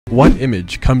What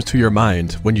image comes to your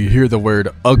mind when you hear the word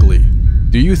ugly?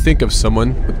 Do you think of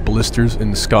someone with blisters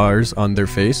and scars on their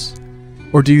face?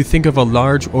 Or do you think of a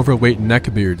large, overweight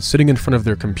neckbeard sitting in front of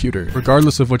their computer?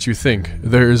 Regardless of what you think,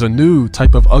 there is a new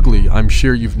type of ugly I'm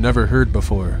sure you've never heard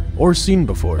before, or seen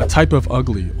before. A type of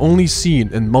ugly only seen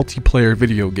in multiplayer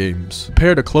video games.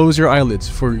 Prepare to close your eyelids,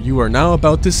 for you are now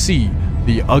about to see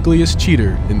the ugliest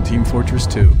cheater in Team Fortress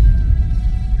 2.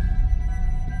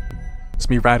 It's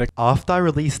me, Radic. After I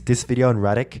released this video on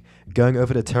Radic, going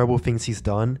over the terrible things he's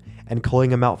done, and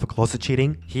calling him out for closet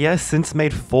cheating, he has since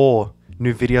made 4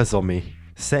 new videos on me,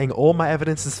 saying all my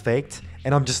evidence is faked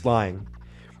and I'm just lying.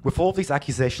 With all of these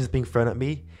accusations being thrown at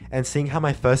me, and seeing how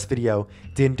my first video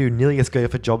didn't do nearly as good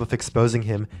of a job of exposing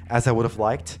him as I would have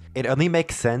liked, it only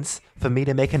makes sense for me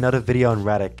to make another video on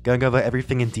Radic, going over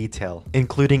everything in detail,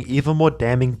 including even more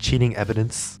damning cheating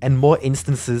evidence, and more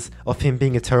instances of him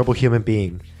being a terrible human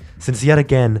being, since yet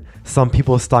again, some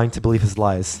people are starting to believe his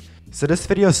lies. So this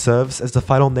video serves as the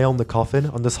final nail in the coffin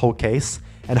on this whole case,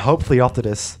 and hopefully after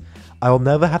this, I will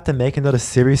never have to make another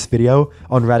serious video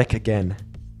on Radic again.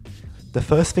 The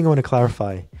first thing I want to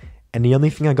clarify, and the only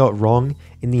thing I got wrong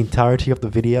in the entirety of the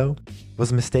video,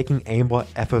 was mistaking aimbot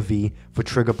FOV for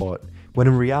triggerbot, when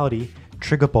in reality,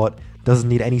 triggerbot doesn't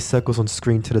need any circles on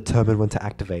screen to determine when to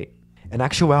activate. In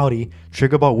actuality,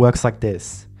 triggerbot works like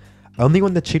this. Only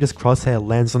when the cheater's crosshair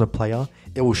lands on a player,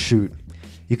 it will shoot.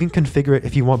 You can configure it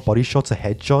if you want body shots or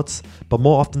headshots, but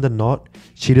more often than not,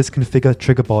 cheaters configure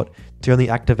triggerbot to only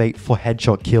activate for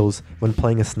headshot kills when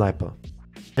playing a sniper.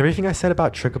 Everything I said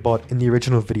about triggerbot in the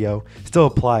original video still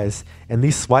applies, and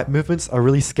these swipe movements are a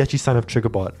really sketchy sign of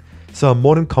triggerbot, so I'm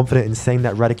more than confident in saying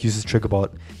that Radic uses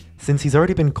triggerbot, since he's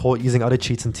already been caught using other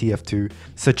cheats in TF2,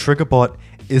 so triggerbot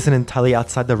isn't entirely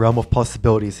outside the realm of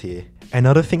possibilities here.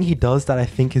 Another thing he does that I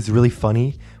think is really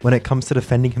funny when it comes to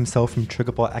defending himself from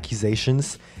triggerbot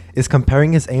accusations is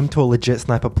comparing his aim to a legit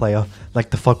sniper player like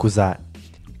the fuck was that.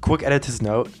 Quick editor's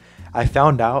note, I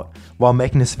found out while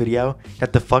making this video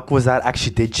that the fuck was that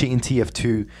actually did cheat in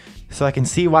TF2, so I can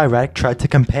see why Radic tried to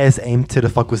compare his aim to the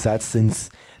fuck was that, since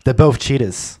they're both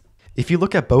cheaters. If you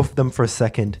look at both of them for a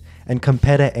second and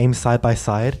compare their aim side by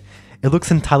side, it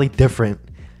looks entirely different,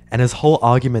 and his whole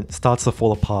argument starts to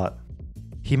fall apart.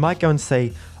 He might go and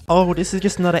say, oh, this is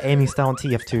just another aiming style in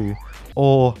TF2,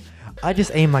 or I just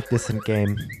aim like this in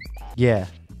game. Yeah,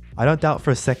 I don't doubt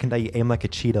for a second that you aim like a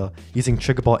cheater using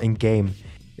triggerbot in game,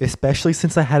 especially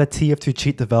since I had a TF2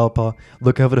 cheat developer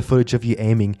look over the footage of you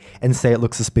aiming and say it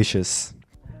looks suspicious.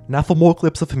 Now for more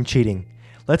clips of him cheating,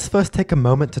 let's first take a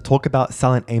moment to talk about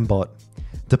silent aimbot.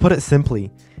 To put it simply,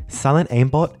 silent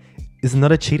aimbot is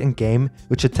another cheat in game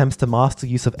which attempts to mask the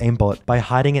use of aimbot by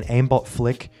hiding an aimbot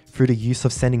flick through the use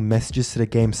of sending messages to the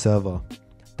game server.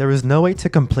 There is no way to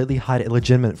completely hide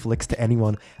illegitimate flicks to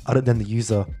anyone other than the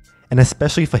user, and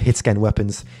especially for hitscan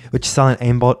weapons, which silent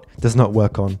aimbot does not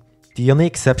work on. The only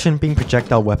exception being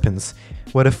projectile weapons,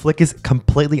 where the flick is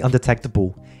completely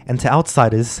undetectable, and to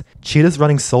outsiders, cheaters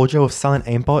running soldier with silent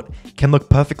aimbot can look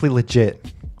perfectly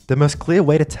legit. The most clear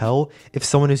way to tell if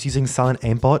someone is using silent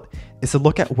aimbot is to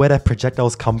look at where their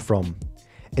projectiles come from.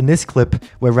 In this clip,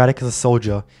 where Radic is a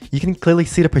soldier, you can clearly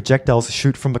see the projectiles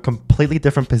shoot from a completely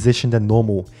different position than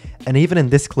normal, and even in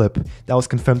this clip, that was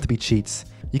confirmed to be cheats,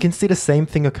 you can see the same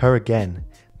thing occur again.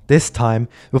 This time,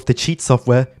 with the cheat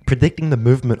software predicting the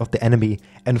movement of the enemy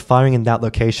and firing in that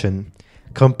location,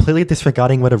 completely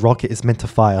disregarding where the rocket is meant to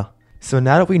fire. So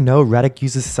now that we know Radic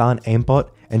uses silent aimbot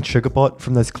and triggerbot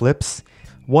from those clips,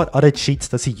 what other cheats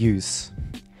does he use?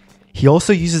 He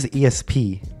also uses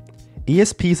ESP.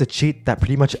 ESP is a cheat that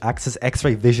pretty much acts as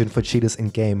X-ray vision for cheaters in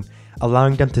game,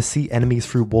 allowing them to see enemies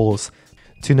through walls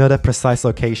to know their precise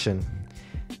location.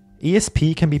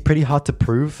 ESP can be pretty hard to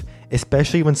prove,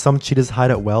 especially when some cheaters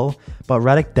hide it well, but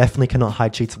Radic definitely cannot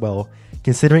hide cheats well,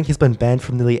 considering he's been banned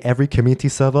from nearly every community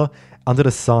server under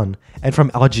the sun, and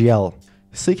from LGL.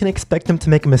 So you can expect him to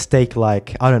make a mistake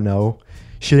like, I don't know,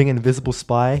 shooting an invisible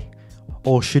spy,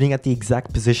 or shooting at the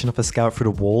exact position of a scout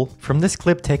through the wall. From this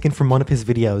clip taken from one of his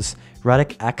videos,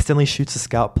 Radic accidentally shoots a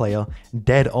scout player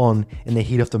dead on in the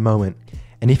heat of the moment.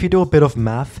 And if you do a bit of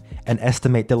math and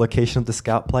estimate the location of the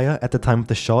scout player at the time of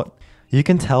the shot, you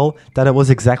can tell that it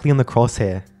was exactly in the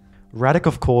crosshair. Radic,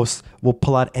 of course, will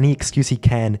pull out any excuse he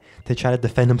can to try to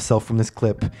defend himself from this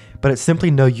clip, but it's simply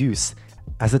no use,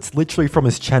 as it's literally from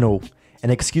his channel,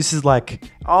 and excuses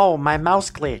like, oh, my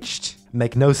mouse glitched,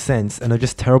 make no sense and are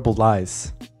just terrible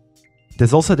lies.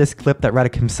 There's also this clip that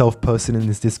Radic himself posted in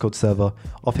his Discord server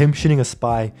of him shooting a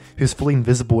spy who's fully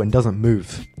invisible and doesn't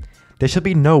move. There should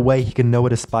be no way he can know where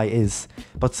the spy is,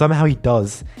 but somehow he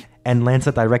does, and lands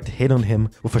a direct hit on him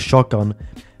with a shotgun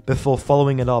before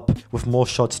following it up with more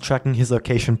shots tracking his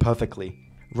location perfectly.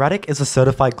 Radic is a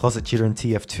certified closet cheater in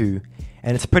TF2,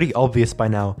 and it's pretty obvious by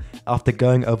now after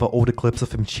going over all the clips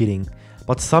of him cheating,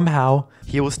 but somehow,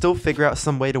 he will still figure out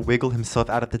some way to wiggle himself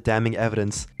out of the damning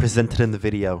evidence presented in the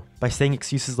video, by saying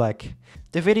excuses like,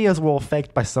 "The videos were all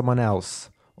faked by someone else,"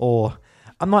 or,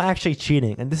 "I'm not actually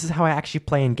cheating and this is how I actually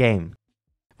play in game."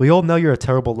 We all know you're a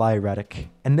terrible liar, Radic,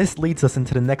 and this leads us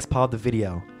into the next part of the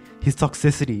video, his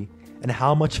toxicity, and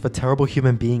how much of a terrible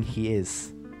human being he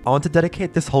is. I want to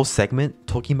dedicate this whole segment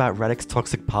talking about Radic's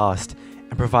toxic past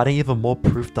and providing even more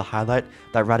proof to highlight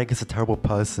that Radic is a terrible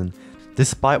person,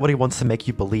 despite what he wants to make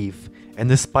you believe, and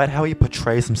despite how he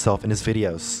portrays himself in his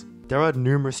videos. There are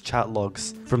numerous chat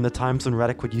logs from the times when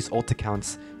Radic would use alt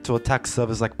accounts to attack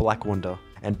servers like Black Wonder,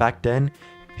 and back then,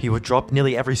 he would drop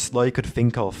nearly every slur he could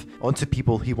think of onto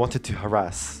people he wanted to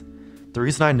harass. The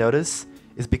reason I know this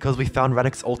is because we found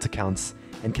Radic's alt accounts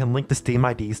and can link the Steam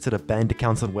IDs to the banned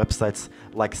accounts on websites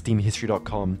like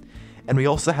steamhistory.com, and we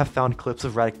also have found clips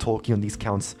of Radic talking on these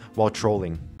accounts while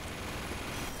trolling.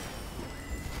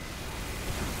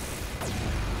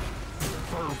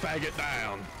 Fur faggot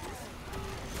down.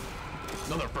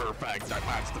 Another fur fag that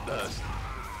bites the dust.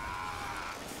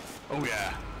 Oh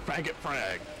yeah, faggot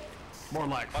frag. More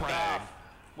like frag.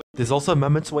 There's also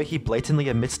moments where he blatantly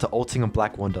admits to alting on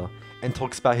Black Wonder and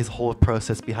talks about his whole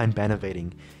process behind ban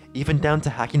evading, even down to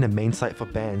hacking the main site for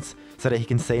bans so that he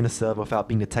can stay in a server without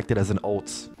being detected as an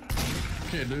alt.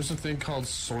 Okay, there's a thing called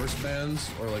source bans,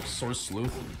 or like source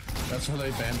sleuth. That's how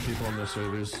they ban people on their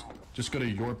servers. Just go to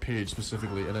your page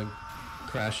specifically and then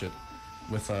crash it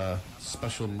with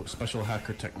special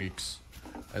hacker techniques.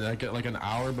 And I get like an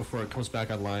hour before it comes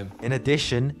back online. In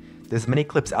addition, there's many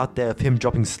clips out there of him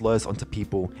dropping slurs onto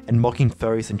people and mocking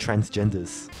furries and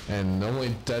transgenders. And the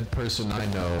only dead person I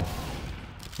know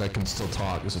that can still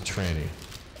talk is a tranny.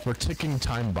 We're ticking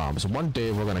time bombs. One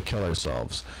day we're gonna kill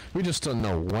ourselves. We just don't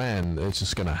know when it's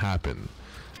just gonna happen.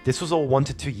 This was all 1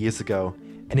 to 2 years ago,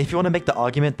 and if you want to make the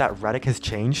argument that Radic has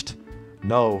changed,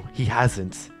 no, he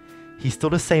hasn't. He's still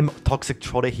the same toxic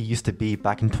troll that he used to be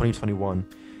back in 2021.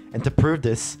 And to prove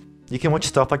this, you can watch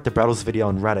stuff like the Brattles video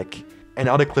on Radic, and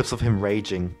other clips of him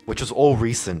raging, which was all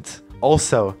recent.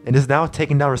 Also, in his now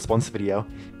taken down response video,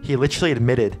 he literally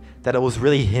admitted that it was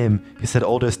really him who said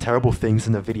all those terrible things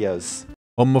in the videos.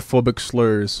 Homophobic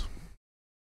slurs.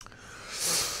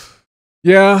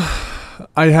 Yeah,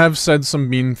 I have said some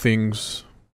mean things.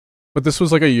 But this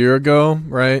was like a year ago,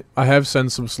 right? I have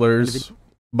said some slurs,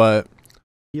 but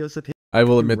I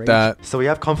will admit that. So we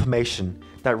have confirmation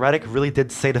that Radic really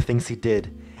did say the things he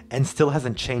did, and still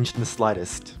hasn't changed in the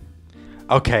slightest.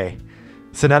 Okay,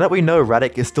 so now that we know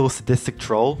Radic is still a sadistic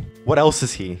troll, what else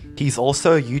is he? He's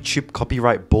also a YouTube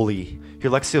copyright bully, who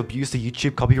likes to abuse the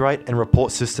YouTube copyright and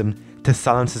report system to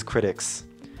silence his critics.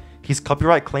 He's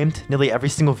copyright claimed nearly every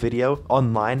single video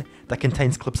online that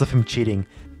contains clips of him cheating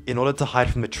in order to hide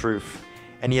from the truth,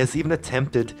 and he has even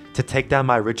attempted to take down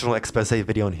my original expose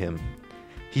video on him.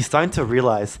 He's starting to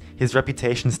realize his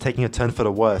reputation is taking a turn for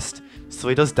the worst, so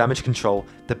he does damage control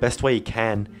the best way he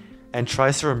can, and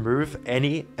tries to remove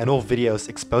any and all videos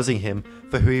exposing him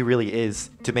for who he really is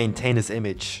to maintain his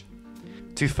image.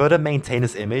 To further maintain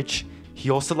his image, he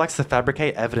also likes to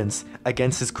fabricate evidence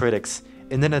against his critics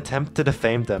in an attempt to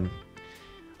defame them.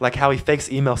 Like how he fakes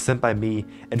emails sent by me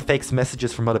and fakes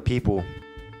messages from other people.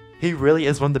 He really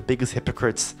is one of the biggest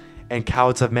hypocrites and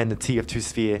cowards I've met in the TF2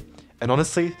 sphere, and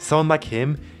honestly, someone like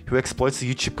him who exploits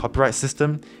the YouTube copyright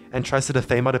system and tries to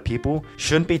defame other people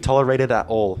shouldn't be tolerated at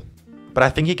all. But I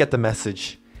think you get the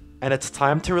message, and it's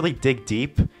time to really dig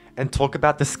deep and talk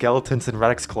about the skeletons in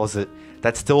Radic's closet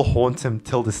that still haunt him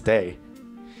till this day.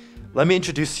 Let me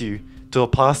introduce you to a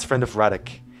past friend of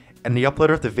Radic, and the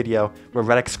uploader of the video where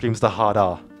Radic screams the hard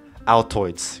R,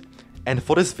 Altoids. And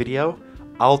for this video,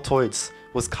 Altoids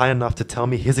was kind enough to tell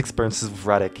me his experiences with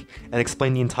Radic and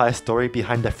explain the entire story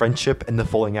behind their friendship and the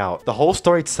falling out. The whole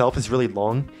story itself is really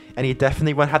long, and he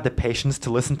definitely won't have the patience to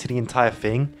listen to the entire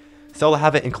thing, so I'll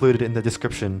have it included in the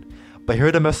description, but here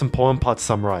are the most important parts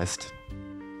summarized.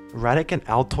 Radic and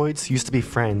Altoids used to be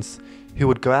friends, who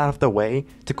would go out of their way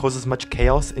to cause as much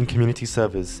chaos in community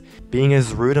servers, being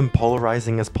as rude and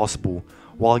polarizing as possible,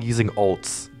 while using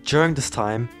alts. During this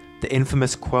time, the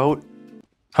infamous quote,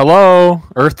 Hello?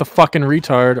 Earth the fucking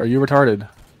retard, are you retarded?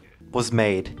 Was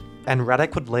made, and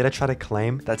Radic would later try to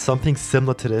claim that something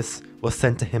similar to this was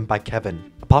sent to him by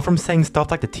Kevin. Apart from saying stuff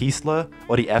like the T slur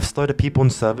or the F slur to people in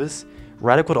servers,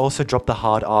 Radic would also drop the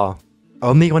hard R,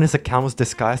 only when his account was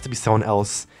disguised to be someone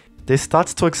else. This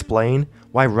starts to explain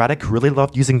why Radic really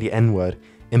loved using the N-word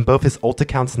in both his alt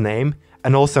account's name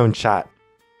and also in chat.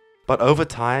 But over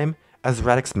time, As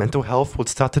Radek's mental health would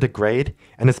start to degrade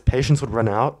and his patience would run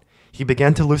out, he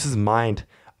began to lose his mind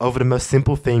over the most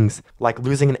simple things like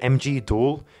losing an MG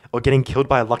duel or getting killed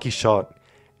by a lucky shot,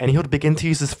 and he would begin to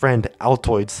use his friend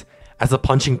Altoids as a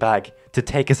punching bag to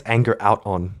take his anger out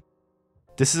on.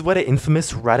 This is where the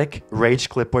infamous Radek rage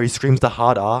clip where he screams the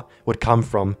hard R would come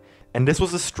from, and this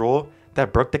was the straw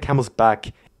that broke the camel's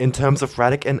back in terms of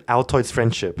Radek and Altoids'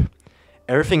 friendship.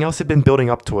 Everything else had been building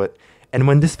up to it, and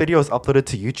when this video was uploaded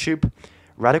to YouTube,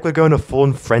 Radek would go in a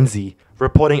full-on frenzy,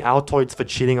 reporting Altoids for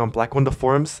cheating on Black Wonder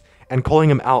forums and calling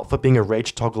him out for being a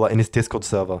rage toggler in his Discord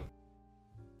server.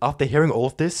 After hearing all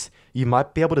of this, you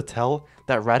might be able to tell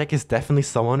that Radek is definitely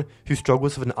someone who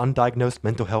struggles with an undiagnosed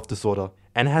mental health disorder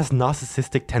and has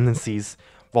narcissistic tendencies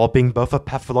while being both a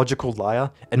pathological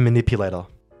liar and manipulator.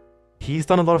 He's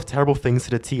done a lot of terrible things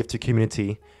to the TF2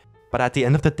 community, but at the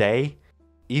end of the day,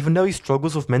 even though he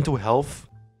struggles with mental health,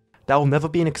 that will never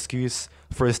be an excuse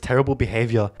for his terrible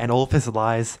behavior and all of his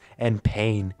lies and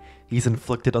pain he's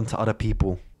inflicted onto other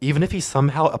people. Even if he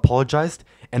somehow apologized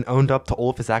and owned up to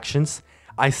all of his actions,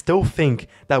 I still think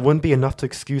that wouldn't be enough to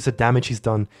excuse the damage he's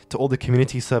done to all the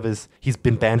community servers he's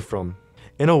been banned from.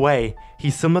 In a way,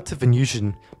 he's similar to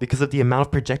Venusian because of the amount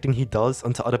of projecting he does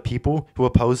onto other people who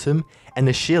oppose him and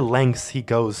the sheer lengths he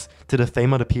goes to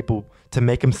defame other people to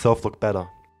make himself look better.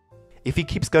 If he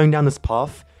keeps going down this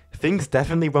path, things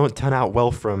definitely won't turn out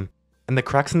well for him, and the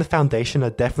cracks in the foundation are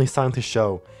definitely starting to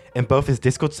show in both his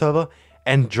Discord server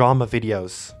and drama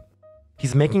videos.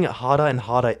 He's making it harder and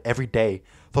harder every day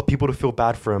for people to feel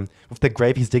bad for him with the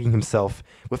grave he's digging himself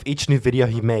with each new video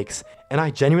he makes, and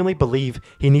I genuinely believe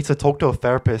he needs to talk to a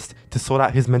therapist to sort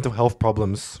out his mental health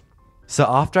problems. So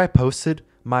after I posted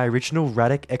my original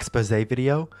Radek expose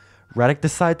video, Radek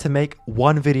decided to make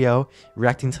one video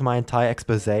reacting to my entire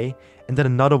expose and then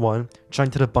another one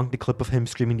trying to debunk the clip of him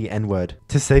screaming the N-word.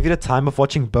 To save you the time of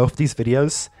watching both these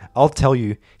videos, I'll tell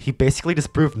you, he basically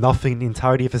disproved nothing in the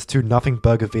entirety of his two nothing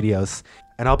burger videos,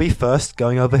 and I'll be first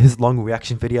going over his long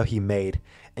reaction video he made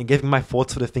and giving my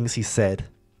thoughts for the things he said.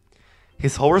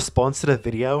 His whole response to the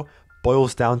video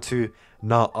boils down to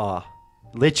nah-ah.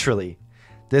 Literally.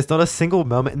 There's not a single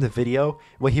moment in the video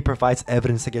where he provides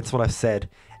evidence against what I've said,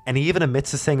 and he even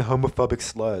admits to saying homophobic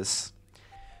slurs.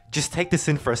 Just take this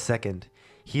in for a second.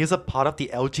 He is a part of the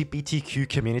LGBTQ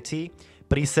community,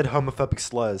 but he said homophobic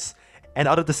slurs and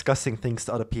other disgusting things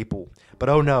to other people. But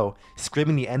oh no,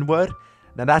 screaming the N-word?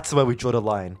 Now that's where we draw the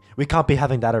line. We can't be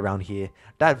having that around here.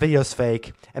 That video's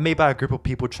fake, and made by a group of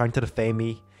people trying to defame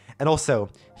me. And also,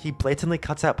 he blatantly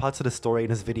cuts out parts of the story in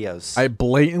his videos. I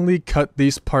blatantly cut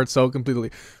these parts out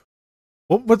completely.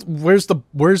 Where's the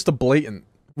blatant?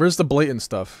 Where's the blatant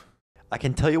stuff? I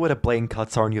can tell you where the blatant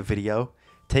cuts are in your video.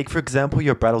 Take for example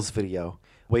your Battles video,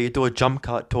 where you do a jump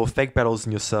cut to a fake Battles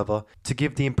in your server to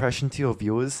give the impression to your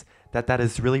viewers that that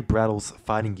is really Battles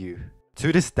fighting you.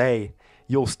 To this day,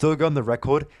 you'll still go on the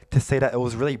record to say that it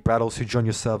was really Battles who joined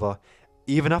your server,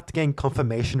 even after getting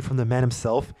confirmation from the man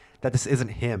himself that this isn't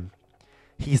him.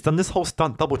 He's done this whole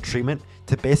stunt double treatment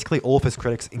to basically all of his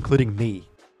critics, including me.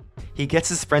 He gets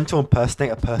his friend to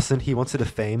impersonate a person he wants to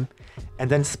defame, and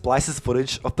then splices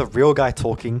footage of the real guy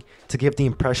talking to give the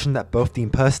impression that both the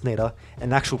impersonator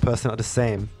and actual person are the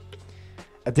same.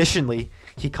 Additionally,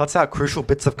 he cuts out crucial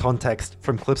bits of context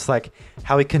from clips like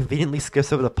how he conveniently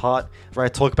skips over the part where I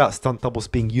talk about stunt doubles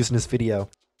being used in his video.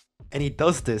 And he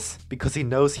does this because he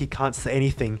knows he can't say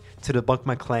anything to debunk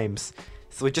my claims,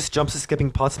 so he just jumps to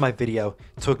skipping parts of my video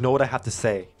to ignore what I have to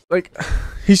say. Like,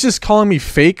 he's just calling me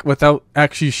fake without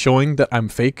actually showing that I'm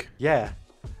fake? Yeah,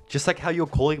 just like how you're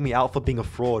calling me out for being a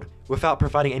fraud without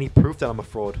providing any proof that I'm a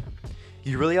fraud.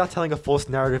 You really are telling a false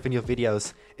narrative in your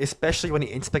videos, especially when you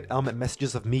inspect element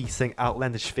messages of me saying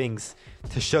outlandish things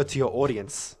to show to your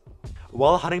audience.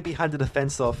 While hiding behind the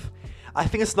defense of, I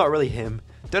think it's not really him,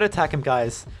 don't attack him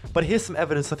guys, but here's some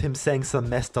evidence of him saying some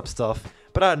messed up stuff,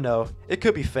 but I don't know, it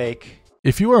could be fake.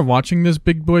 If you are watching this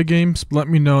BigBoiGames, let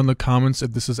me know in the comments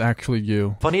if this is actually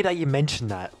you. Funny that you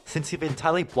mentioned that, since you've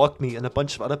entirely blocked me and a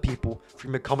bunch of other people from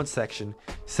your comment section,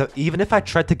 so even if I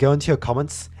tried to go into your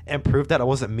comments and prove that it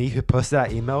wasn't me who posted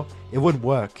that email, it wouldn't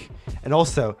work. And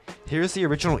also, here's the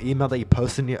original email that you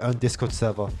posted in your own Discord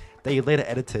server that you later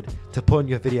edited to put in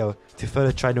your video to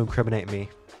further try to incriminate me.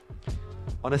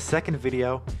 On a second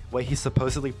video, where he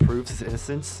supposedly proves his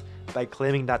innocence by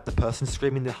claiming that the person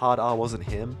screaming the hard R wasn't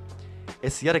him,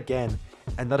 it's yet again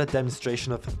another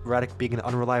demonstration of Radek being an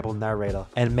unreliable narrator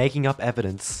and making up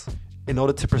evidence in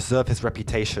order to preserve his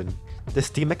reputation. The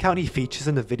Steam account he features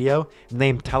in the video,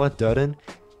 named Tyler Durden,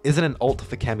 isn't an alt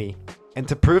for Kemi. And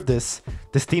to prove this,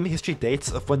 the Steam history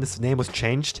dates of when this name was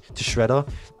changed to Shredder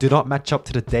do not match up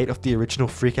to the date of the original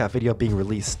Freakout video being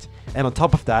released. And on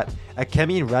top of that,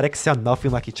 Akemi and Radic sound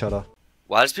nothing like each other.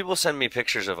 Why does people send me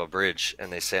pictures of a bridge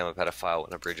and they say I'm a pedophile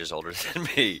when a bridge is older than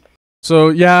me? So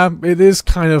yeah, it is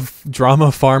kind of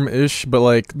drama farm-ish, but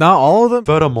like, not all of them.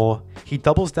 Furthermore, he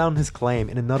doubles down on his claim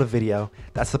in another video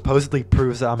that supposedly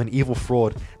proves that I'm an evil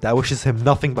fraud that wishes him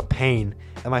nothing but pain,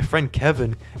 and my friend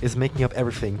Kevin is making up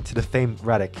everything to defame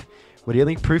Radic, where the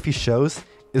only proof he shows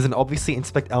is an obviously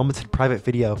Inspect Elmonted private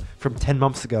video from 10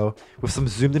 months ago with some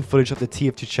zoomed in footage of the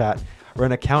TF2 chat, where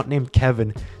an account named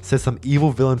Kevin says some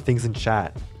evil villain things in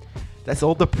chat. That's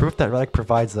all the proof that Radic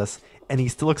provides us, and he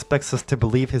still expects us to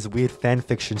believe his weird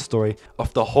fanfiction story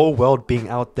of the whole world being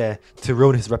out there to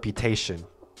ruin his reputation.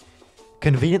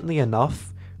 Conveniently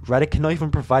enough, Radic cannot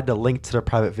even provide the link to the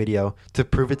private video to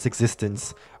prove its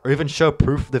existence, or even show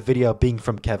proof of the video being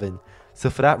from Kevin, so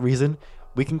for that reason,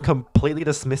 we can completely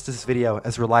dismiss this video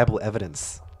as reliable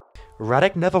evidence.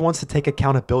 Radic never wants to take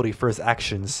accountability for his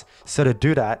actions, so to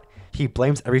do that, he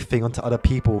blames everything onto other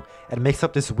people and makes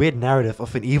up this weird narrative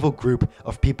of an evil group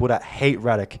of people that hate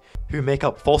Radic, who make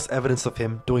up false evidence of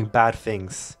him doing bad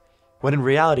things. When in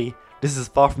reality, this is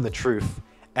far from the truth,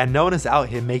 and no one is out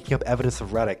here making up evidence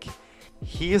of Radic.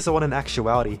 He is the one in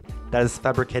actuality that is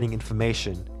fabricating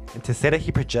information, and to say that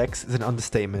he projects is an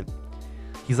understatement.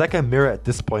 He's like a mirror at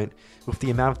this point, with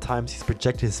the amount of times he's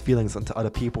projected his feelings onto other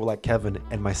people like Kevin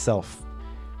and myself.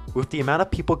 With the amount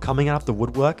of people coming out of the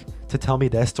woodwork to tell me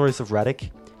their stories of Radic,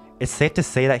 it's safe to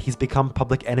say that he's become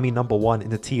public enemy #1 in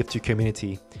the TF2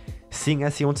 community, seeing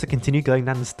as he wants to continue going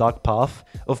down this dark path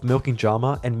of milking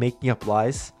drama and making up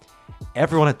lies.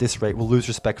 Everyone at this rate will lose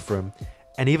respect for him,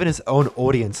 and even his own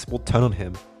audience will turn on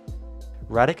him.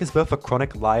 Radic is both a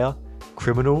chronic liar,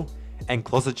 criminal, and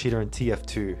closet cheater in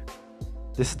TF2.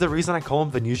 This is the reason I call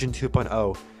him Venusian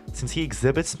 2.0, since he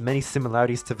exhibits many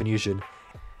similarities to Venusian,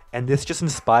 and this just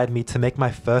inspired me to make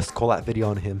my first call-out video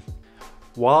on him.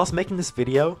 While I was making this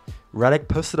video, Radic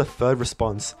posted a third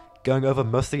response, going over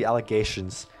most of the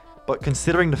allegations, but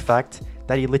considering the fact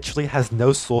that he literally has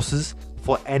no sources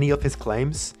for any of his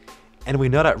claims, and we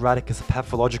know that Radic is a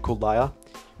pathological liar,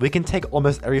 we can take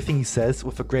almost everything he says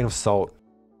with a grain of salt.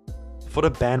 For the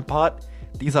ban part,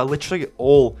 these are literally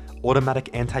all automatic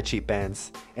anti-cheat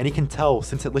bans, and you can tell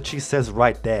since it literally says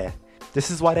right there. This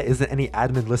is why there isn't any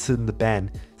admin listed in the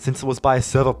ban, since it was by a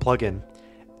server plugin.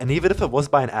 And even if it was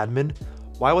by an admin,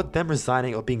 why would them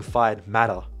resigning or being fired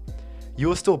matter? You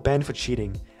were still banned for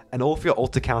cheating, and all of your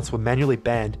alt accounts were manually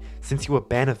banned since you were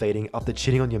ban evading after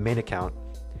cheating on your main account.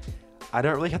 I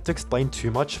don't really have to explain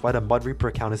too much why the Mud Reaper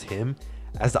account is him,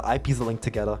 as the IPs are linked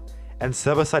together, and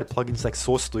server-side plugins like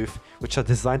Source Sleuth, which are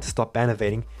designed to stop ban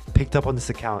evading, picked up on this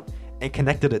account and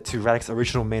connected it to Radic's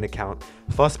original main account,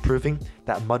 thus proving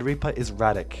that Mud Reaper is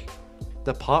Radic.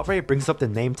 The part where he brings up the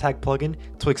name tag plugin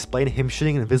to explain him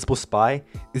shooting an invisible spy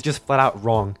is just flat out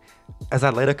wrong, as I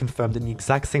later confirmed in the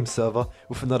exact same server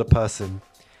with another person.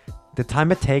 The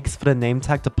time it takes for the name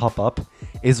tag to pop up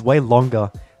is way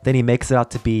longer than he makes it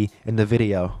out to be in the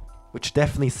video, which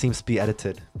definitely seems to be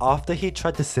edited. After he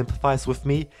tried to sympathize with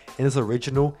me in his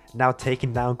original, now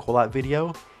taken down callout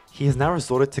video, he has now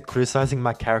resorted to criticizing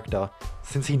my character,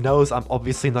 since he knows I'm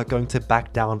obviously not going to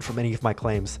back down from any of my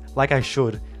claims, like I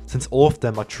should, since all of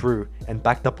them are true and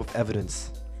backed up with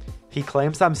evidence. He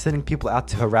claims that I'm sending people out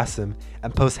to harass him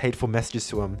and post hateful messages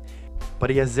to him, but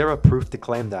he has zero proof to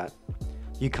claim that.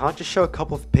 You can't just show a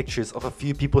couple of pictures of a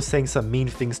few people saying some mean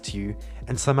things to you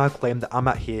and somehow claim that I'm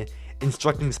out here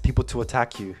instructing these people to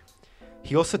attack you.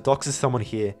 He also doxes someone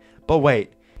here, but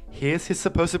wait, here's his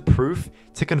supposed proof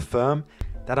to confirm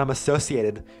that I'm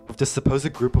associated with the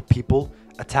supposed group of people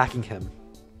attacking him.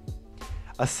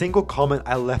 A single comment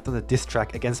I left on the diss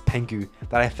track against Pengu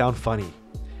that I found funny.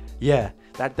 Yeah,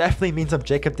 that definitely means I'm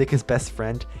Jacob Dicker's best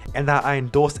friend and that I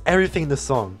endorse everything in the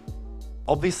song.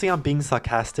 Obviously I'm being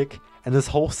sarcastic, and this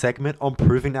whole segment on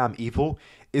proving that I'm evil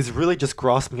is really just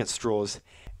grasping at straws,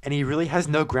 and he really has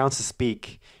no grounds to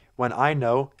speak when I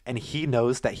know and he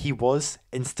knows that he was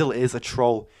and still is a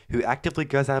troll who actively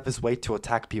goes out of his way to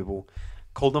attack people,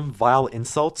 call them vile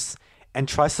insults, and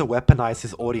tries to weaponize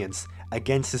his audience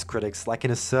against his critics like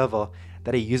in a server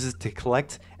that he uses to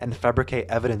collect and fabricate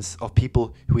evidence of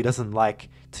people who he doesn't like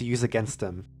to use against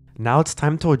him. Now it's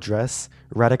time to address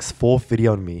Radic's fourth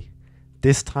video on me.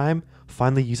 This time,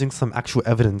 finally using some actual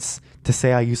evidence to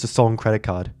say I used a stolen credit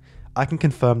card. I can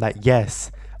confirm that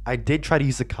yes, I did try to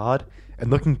use a card, and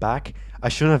looking back, I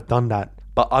shouldn't have done that,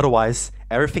 but otherwise,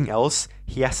 everything else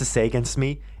he has to say against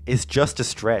me is just a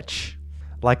stretch.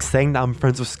 Like saying that I'm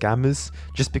friends with scammers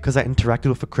just because I interacted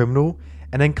with a criminal,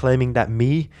 and then claiming that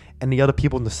me and the other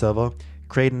people in the server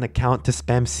created an account to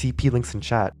spam CP links in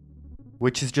chat,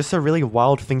 which is just a really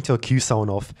wild thing to accuse someone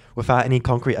of without any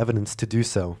concrete evidence to do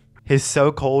so. His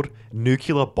so-called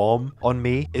nuclear bomb on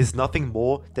me is nothing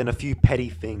more than a few petty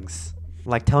things,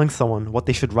 like telling someone what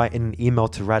they should write in an email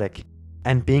to Radic,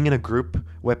 and being in a group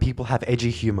where people have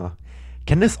edgy humor.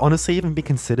 Can this honestly even be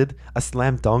considered a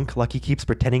slam dunk like he keeps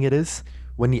pretending it is,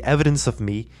 when the evidence of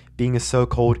me being a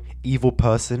so-called evil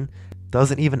person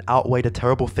doesn't even outweigh the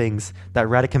terrible things that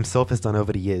Radic himself has done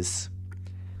over the years?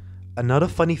 Another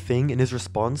funny thing in his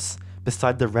response,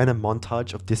 beside the random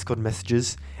montage of Discord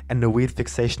messages and the weird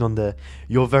fixation on the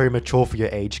 "you're very mature for your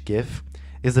age" gif,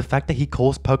 is the fact that he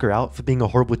calls Poker out for being a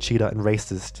horrible cheater and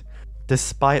racist,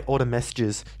 despite all the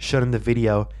messages shown in the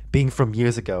video being from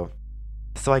years ago.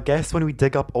 So I guess when we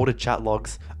dig up all the chat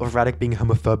logs of Radic being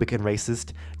homophobic and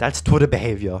racist, that's Twitter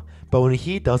behavior, but when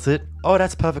he does it, oh,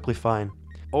 that's perfectly fine.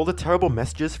 All the terrible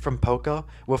messages from Poker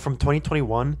were from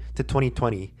 2021 to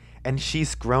 2020, and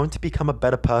she's grown to become a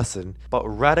better person, but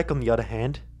Radic on the other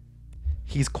hand,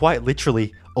 he's quite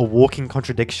literally a walking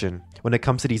contradiction when it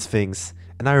comes to these things,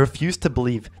 and I refuse to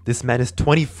believe this man is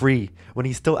 23 when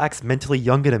he still acts mentally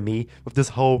younger than me with this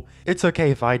whole "it's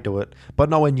okay if I do it, but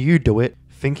not when you do it"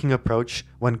 thinking approach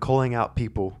when calling out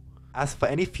people. As for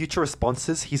any future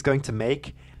responses he's going to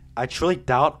make, I truly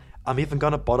doubt I'm even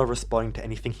gonna bother responding to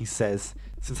anything he says,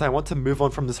 since I want to move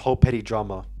on from this whole petty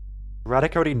drama.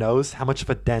 Radic already knows how much of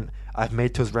a dent I've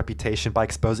made to his reputation by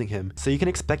exposing him, so you can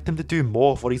expect him to do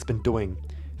more of what he's been doing.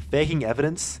 Faking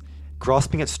evidence,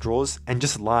 grasping at straws, and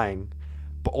just lying.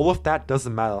 But all of that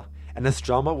doesn't matter, and this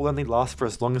drama will only last for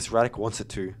as long as Radic wants it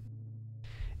to.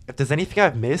 If there's anything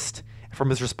I've missed from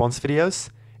his response videos,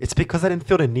 it's because I didn't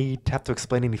feel the need to have to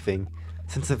explain anything,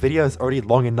 since the video is already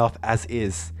long enough as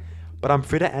is, but I'm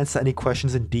free to answer any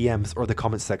questions in DMs or the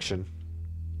comment section.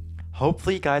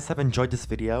 Hopefully you guys have enjoyed this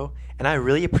video, and I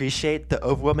really appreciate the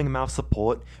overwhelming amount of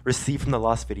support received from the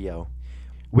last video.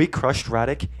 We crushed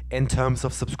Radic in terms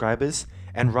of subscribers,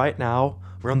 and right now,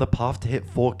 we're on the path to hit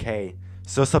 4K,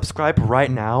 so subscribe right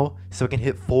now so we can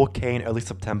hit 4K in early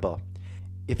September.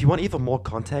 If you want even more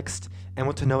context, and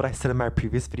want to know what I said in my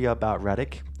previous video about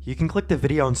Radic, you can click the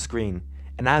video on screen,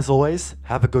 and as always,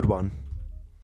 have a good one.